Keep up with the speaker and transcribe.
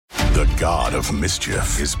The god of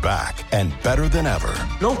mischief is back and better than ever.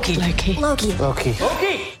 Loki.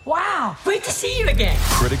 Wow, great to see you again.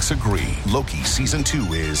 Critics agree Loki Season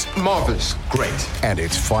 2 is marvelous. Great. And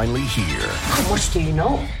it's finally here. How much do you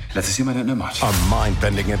know? Let's assume I don't know much. A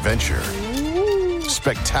mind-bending adventure.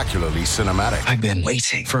 Spectacularly cinematic. I've been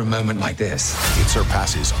waiting for a moment like this. It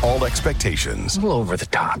surpasses all expectations. A little over the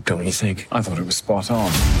top, don't you think? I thought it was spot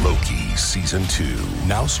on. Loki Season 2.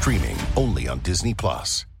 Now streaming only on Disney+.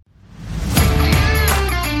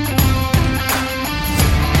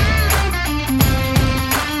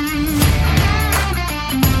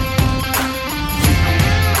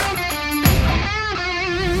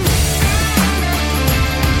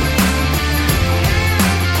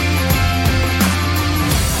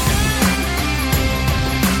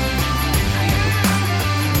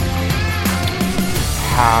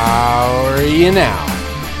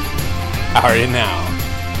 How are you now?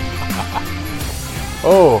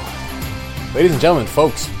 Oh, ladies and gentlemen,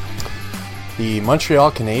 folks, the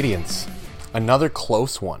Montreal Canadiens, another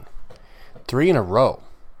close one. 3 in a row.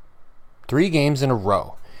 3 games in a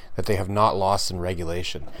row that they have not lost in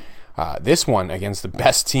regulation. This one against the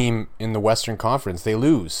best team in the Western Conference, they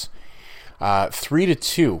lose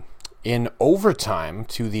 3-2 in overtime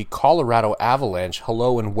to the Colorado Avalanche.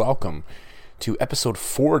 Hello and welcome to episode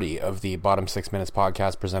 40 of the Bottom 6 Minutes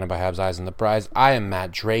podcast presented by Habs Eyes on the Prize. I am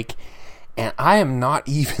Matt Drake, and I am not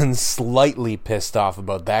even slightly pissed off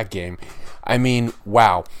about that game. I mean,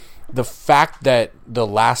 wow. The fact that the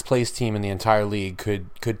last place team in the entire league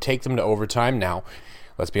could take them to overtime. Now,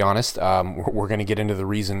 let's be honest, we're going to get into the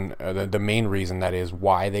reason, the main reason that is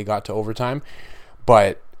why they got to overtime.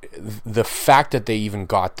 But the fact that they even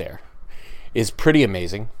got there is pretty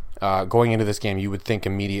amazing. Going into this game, you would think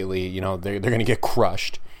immediately, they're going to get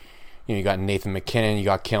crushed. You got Nathan McKinnon, you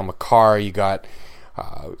got Cale Makar, you got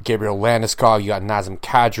Gabriel Landeskog, you got Nazem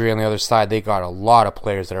Kadri on the other side. They got a lot of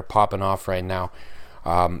players that are popping off right now.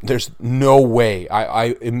 There's no way.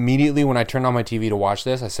 I immediately, when I turned on my TV to watch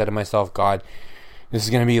this, I said to myself, God, this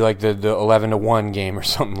is going to be like the 11-1 game or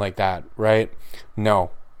something like that, right?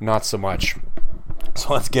 No, not so much.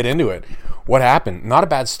 So let's get into it. What happened? Not a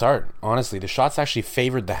bad start, honestly. The shots actually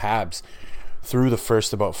favored the Habs through the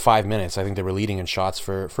first about 5 minutes. I think they were leading in shots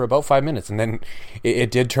for about 5 minutes. And then it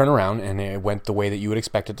did turn around, and it went the way that you would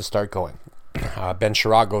expect it to start going. Ben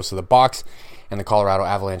Sherratt goes to the box, and the Colorado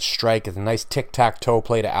Avalanche strike. It's a nice tic-tac-toe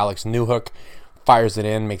play to Alex Newhook. Fires it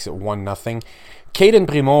in, makes it 1-0. Cayden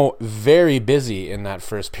Primeau, very busy in that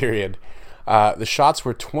first period. The shots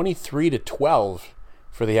were 23-12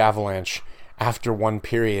 for the Avalanche after one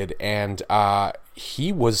period, and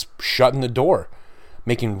he was shutting the door,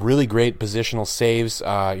 making really great positional saves.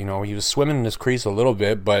 He was swimming in his crease a little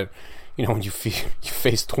bit, but when you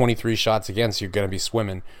face 23 shots against, you're going to be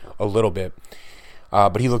swimming a little bit.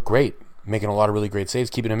 But he looked great, making a lot of really great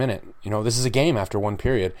saves, keeping him in it. This is a game after one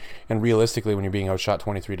period, and realistically, when you're being outshot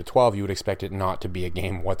 23-12, you would expect it not to be a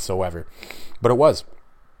game whatsoever. But it was.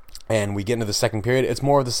 And we get into the second period, it's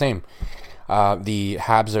more of the same. The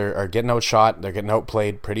Habs are getting outshot. They're getting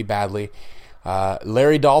outplayed pretty badly.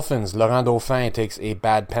 Larry Dolphins, Laurent Dauphin takes a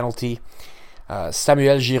bad penalty.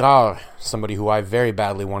 Samuel Girard, somebody who I very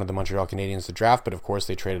badly wanted the Montreal Canadiens to draft, but of course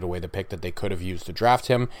they traded away the pick that they could have used to draft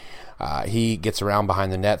him. He gets around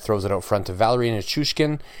behind the net, throws it out front to Valeri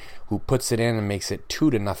Nichushkin, who puts it in and makes it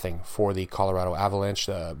 2-0 for the Colorado Avalanche.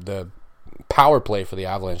 The power play for the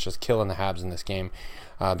Avalanche just killing the Habs in this game.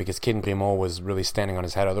 Because Cayden Primeau was really standing on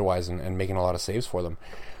his head otherwise and making a lot of saves for them.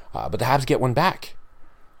 But the Habs get one back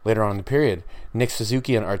later on in the period. Nick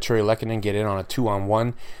Suzuki and Arturi Lehkonen get in on a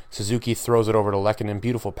 2-on-1. Suzuki throws it over to Lehkonen.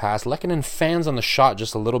 Beautiful pass. Lehkonen fans on the shot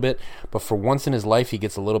just a little bit, but for once in his life, he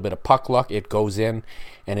gets a little bit of puck luck. It goes in,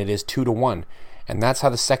 and it is 2-1. And that's how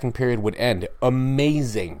the second period would end.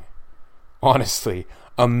 Amazing. Honestly,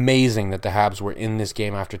 amazing that the Habs were in this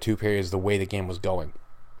game after 2 periods the way the game was going.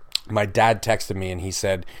 My dad texted me and he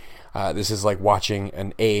said, this is like watching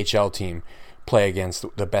an AHL team play against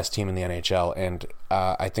the best team in the NHL. And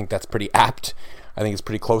I think that's pretty apt. I think it's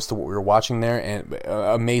pretty close to what we were watching there. And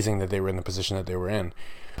amazing that they were in the position that they were in.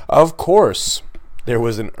 Of course, there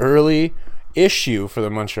was an early issue for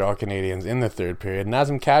the Montreal Canadiens in the third period.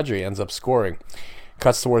 Nazem Kadri ends up scoring.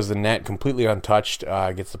 Cuts towards the net, completely untouched.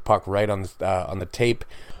 Gets the puck right on the tape.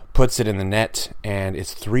 Puts it in the net, and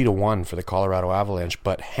it's 3-1 for the Colorado Avalanche.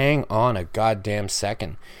 But hang on a goddamn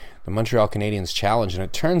second. The Montreal Canadiens challenge, and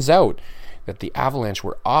it turns out that the Avalanche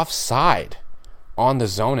were offside on the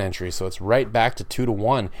zone entry, so it's right back to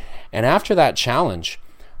 2-1. And after that challenge,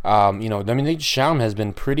 Dominique Ducharme has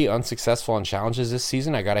been pretty unsuccessful on challenges this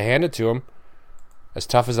season. I got to hand it to him. As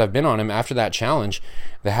tough as I've been on him, after that challenge,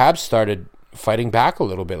 the Habs started fighting back a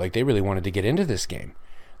little bit. Like, they really wanted to get into this game.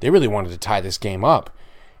 They really wanted to tie this game up.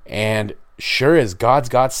 And sure as God's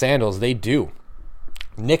got sandals, they do.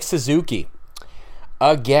 Nick Suzuki,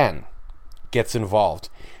 again, gets involved.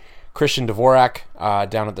 Christian Dvorak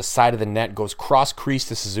down at the side of the net goes cross-crease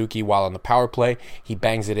to Suzuki while on the power play. He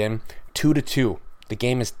bangs it in. 2-2. The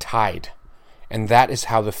game is tied. And that is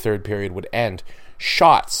how the third period would end.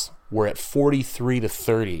 Shots were at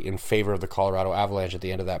 43-30 in favor of the Colorado Avalanche at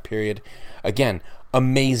the end of that period. Again,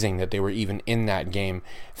 amazing that they were even in that game.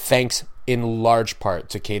 Thanks in large part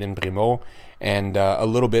to Cayden Primeau and a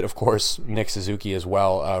little bit, of course, Nick Suzuki as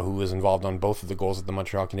well, who was involved on both of the goals that the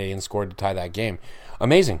Montreal Canadiens scored to tie that game.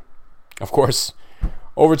 Amazing. Of course,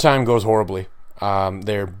 overtime goes horribly.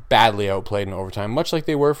 They're badly outplayed in overtime, much like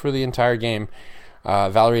they were for the entire game.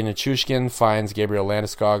 Valerie Nichushkin finds Gabriel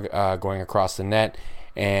Landeskog going across the net,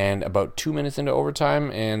 and about 2 minutes into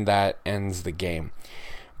overtime, and that ends the game.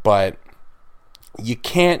 But you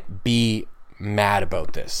can't be mad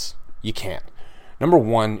about this. You can't. Number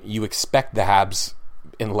one, you expect the Habs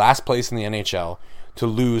in last place in the NHL to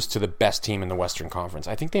lose to the best team in the Western Conference.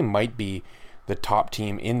 I think they might be the top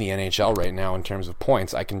team in the NHL right now in terms of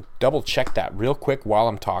points. I can double check that real quick while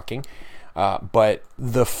I'm talking. But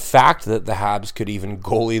the fact that the Habs could even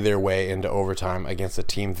goalie their way into overtime against a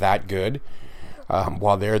team that good,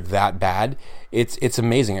 while they're that bad, it's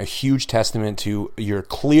amazing. A huge testament to your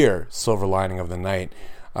clear silver lining of the night,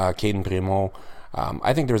 Cayden Primeau.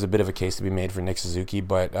 I think there was a bit of a case to be made for Nick Suzuki,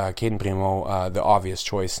 but Cayden Primeau, the obvious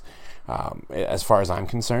choice as far as I'm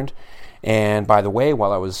concerned. And by the way,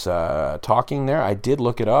 while I was talking there, I did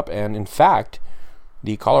look it up, and in fact,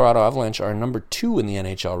 the Colorado Avalanche are number 2 in the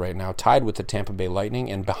NHL right now, tied with the Tampa Bay Lightning,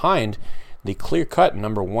 and behind the clear-cut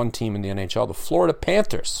number 1 team in the NHL, the Florida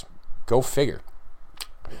Panthers. Go figure.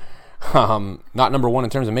 Not number 1 in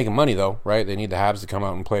terms of making money, though, right? They need the Habs to come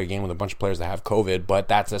out and play a game with a bunch of players that have COVID, but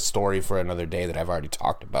that's a story for another day that I've already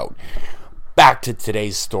talked about. Back to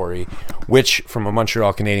today's story, which, from a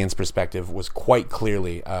Montreal Canadiens perspective, was quite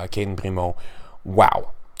clearly Cayden Primeau.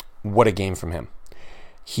 Wow, what a game from him.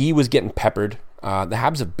 He was getting peppered. The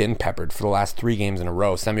Habs have been peppered for the last 3 games in a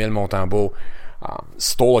row. Samuel Montembeault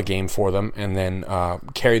stole a game for them and then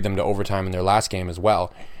carried them to overtime in their last game as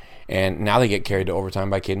well. And now they get carried to overtime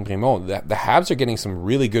by Cayden Primeau. The Habs are getting some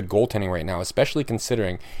really good goaltending right now, especially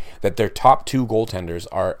considering that their top 2 goaltenders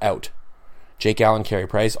are out. Jake Allen, Carey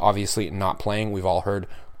Price, obviously not playing. We've all heard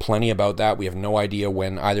plenty about that. We have no idea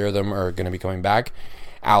when either of them are going to be coming back.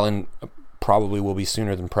 Allen probably will be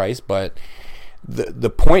sooner than Price, but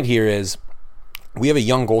the point here is we have a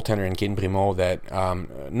young goaltender in Cayden Primeau that,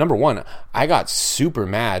 number one, I got super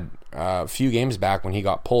mad a few games back when he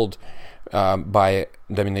got pulled by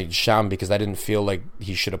Dominique Ducharme because I didn't feel like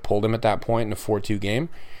he should have pulled him at that point in a 4-2 game.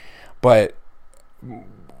 But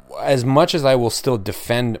as much as I will still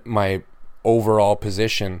defend my overall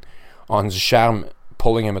position on Ducharme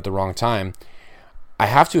pulling him at the wrong time, I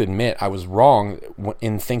have to admit I was wrong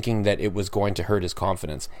in thinking that it was going to hurt his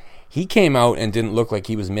confidence. He came out and didn't look like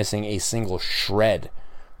he was missing a single shred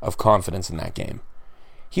of confidence in that game.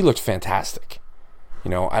 He looked fantastic. You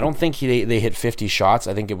know, I don't think they hit 50 shots.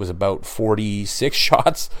 I think it was about 46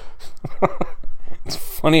 shots. It's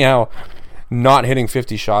funny how not hitting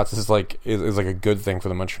 50 shots is like a good thing for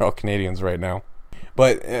the Montreal Canadiens right now.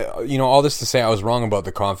 But, all this to say I was wrong about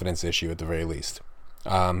the confidence issue at the very least.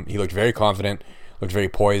 He looked very confident, looked very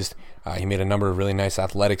poised. He made a number of really nice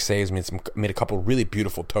athletic saves, made a couple really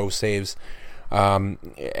beautiful toe saves.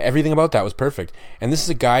 Everything about that was perfect. And this is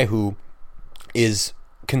a guy who is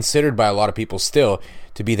considered by a lot of people still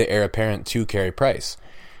to be the heir apparent to Carey Price.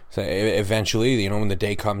 So eventually, when the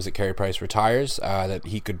day comes that Carey Price retires, that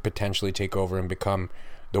he could potentially take over and become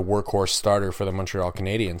the workhorse starter for the Montreal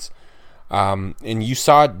Canadiens. And you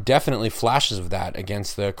saw definitely flashes of that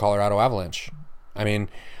against the Colorado Avalanche. I mean,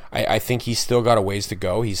 I think he's still got a ways to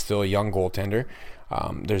go. He's still a young goaltender.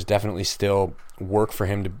 There's definitely still work for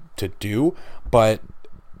him to do, but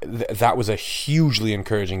that was a hugely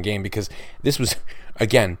encouraging game because this was,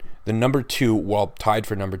 again, the number 2, tied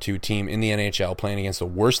for number 2 team in the NHL, playing against the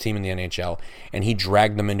worst team in the NHL, and he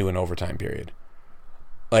dragged them into an overtime period.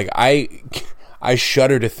 Like, I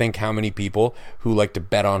shudder to think how many people who like to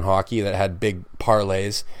bet on hockey that had big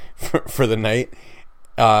parlays for the night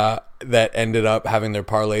that ended up having their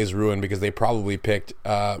parlays ruined because they probably picked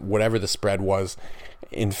whatever the spread was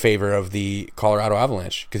in favor of the Colorado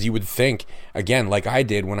Avalanche. Because you would think, again, like I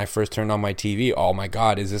did when I first turned on my TV, oh my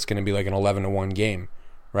God, is this going to be like an 11-1 game,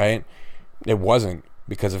 right? It wasn't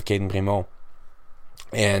because of Cayden Primeau.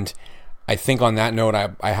 And I think on that note,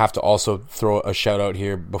 I have to also throw a shout out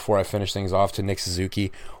here before I finish things off to Nick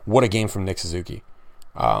Suzuki. What a game from Nick Suzuki.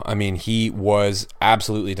 I mean, he was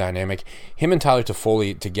absolutely dynamic. Him and Tyler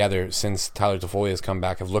Toffoli together, since Tyler Toffoli has come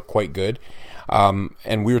back, have looked quite good.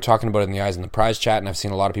 And we were talking about it in the Eyes on the Prize chat, and I've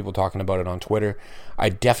seen a lot of people talking about it on Twitter. I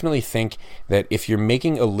definitely think that if you're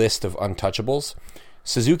making a list of untouchables,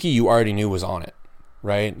 Suzuki you already knew was on it,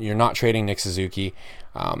 right? You're not trading Nick Suzuki.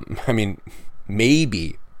 I mean,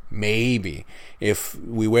 maybe if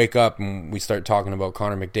we wake up and we start talking about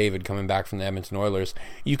Connor McDavid coming back from the Edmonton Oilers,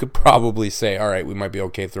 you could probably say, all right, we might be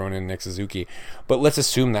okay throwing in Nick Suzuki. But let's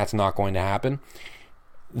assume that's not going to happen.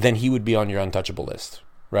 Then he would be on your untouchable list,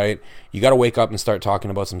 right? You got to wake up and start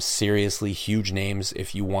talking about some seriously huge names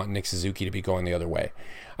if you want Nick Suzuki to be going the other way.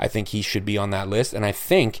 I think he should be on that list. And I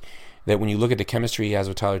think that when you look at the chemistry he has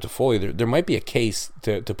with Tyler Toffoli, there might be a case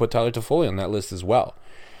to put Tyler Toffoli on that list as well.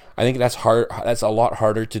 I think that's hard. That's a lot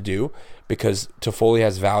harder to do because Toffoli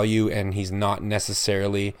has value and he's not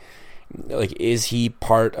necessarily like, is he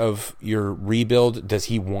part of your rebuild? Does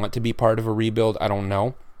he want to be part of a rebuild? I don't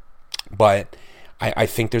know. But I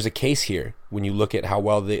think there's a case here when you look at how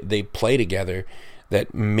well they play together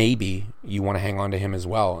that maybe you want to hang on to him as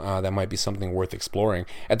well. That might be something worth exploring.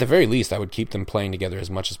 At the very least, I would keep them playing together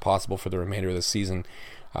as much as possible for the remainder of the season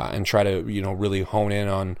and try to, really hone in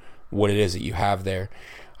on what it is that you have there.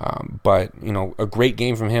 But a great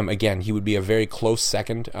game from him. Again, he would be a very close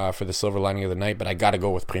second for the silver lining of the night, but I got to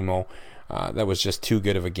go with Primo. That was just too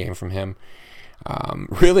good of a game from him.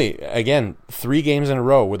 Really, again, 3 games in a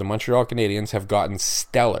row where the Montreal Canadiens have gotten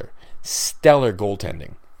stellar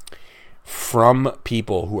goaltending from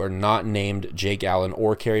people who are not named Jake Allen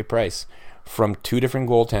or Carey Price, from 2 different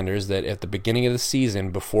goaltenders that at the beginning of the season,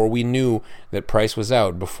 before we knew that Price was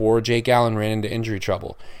out, before Jake Allen ran into injury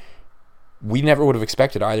trouble, we never would have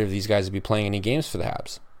expected either of these guys to be playing any games for the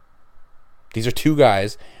Habs. These are 2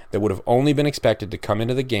 guys that would have only been expected to come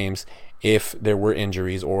into the games if there were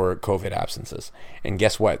injuries or COVID absences. And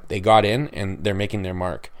guess what? They got in and they're making their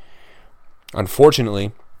mark.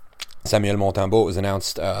 Unfortunately, Samuel Montembeault was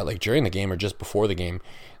announced during the game or just before the game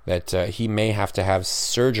that he may have to have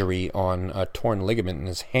surgery on a torn ligament in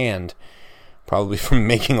his hand, probably from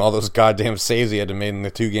making all those goddamn saves he had to make in the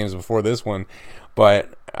 2 games before this one. But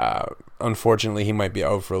unfortunately, he might be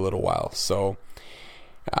out for a little while. So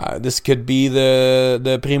this could be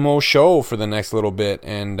the Primo show for the next little bit.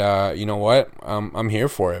 And you know what? I'm here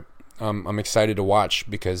for it. I'm excited to watch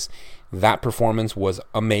because that performance was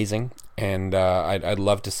amazing. And I'd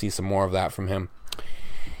love to see some more of that from him.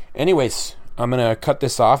 Anyways, I'm going to cut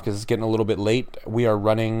this off because it's getting a little bit late. We are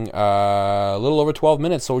running a little over 12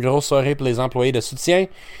 minutes. So, grosse soirée pour les employés de soutien.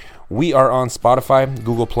 We are on Spotify,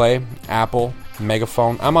 Google Play, Apple,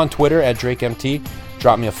 Megaphone. I'm on Twitter at DrakeMT.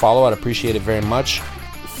 Drop me a follow. I'd appreciate it very much.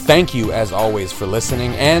 Thank you, as always, for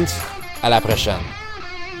listening, and à la prochaine.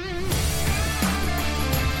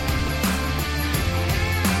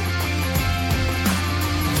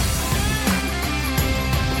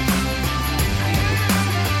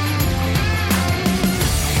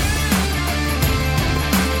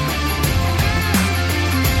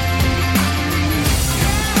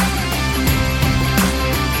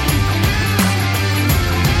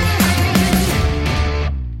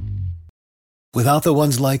 Without the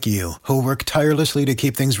ones like you, who work tirelessly to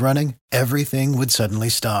keep things running, everything would suddenly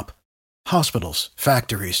stop. Hospitals,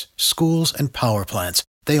 factories, schools, and power plants,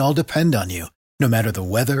 they all depend on you. No matter the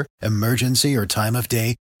weather, emergency, or time of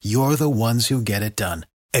day, you're the ones who get it done.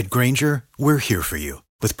 At Grainger, we're here for you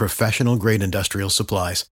with professional-grade industrial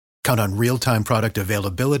supplies. Count on real-time product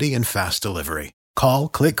availability and fast delivery. Call,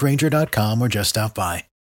 clickgrainger.com, or just stop by.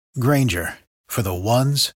 Grainger, for the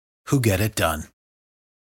ones who get it done.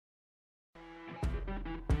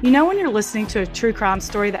 You know when you're listening to a true crime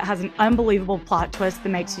story that has an unbelievable plot twist that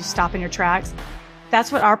makes you stop in your tracks?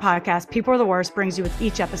 That's what our podcast, People Are the Worst, brings you with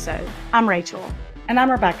each episode. I'm Rachel. And I'm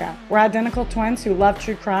Rebecca. We're identical twins who love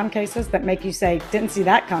true crime cases that make you say, didn't see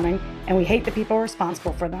that coming, and we hate the people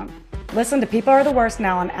responsible for them. Listen to People Are the Worst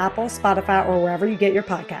now on Apple, Spotify, or wherever you get your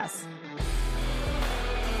podcasts.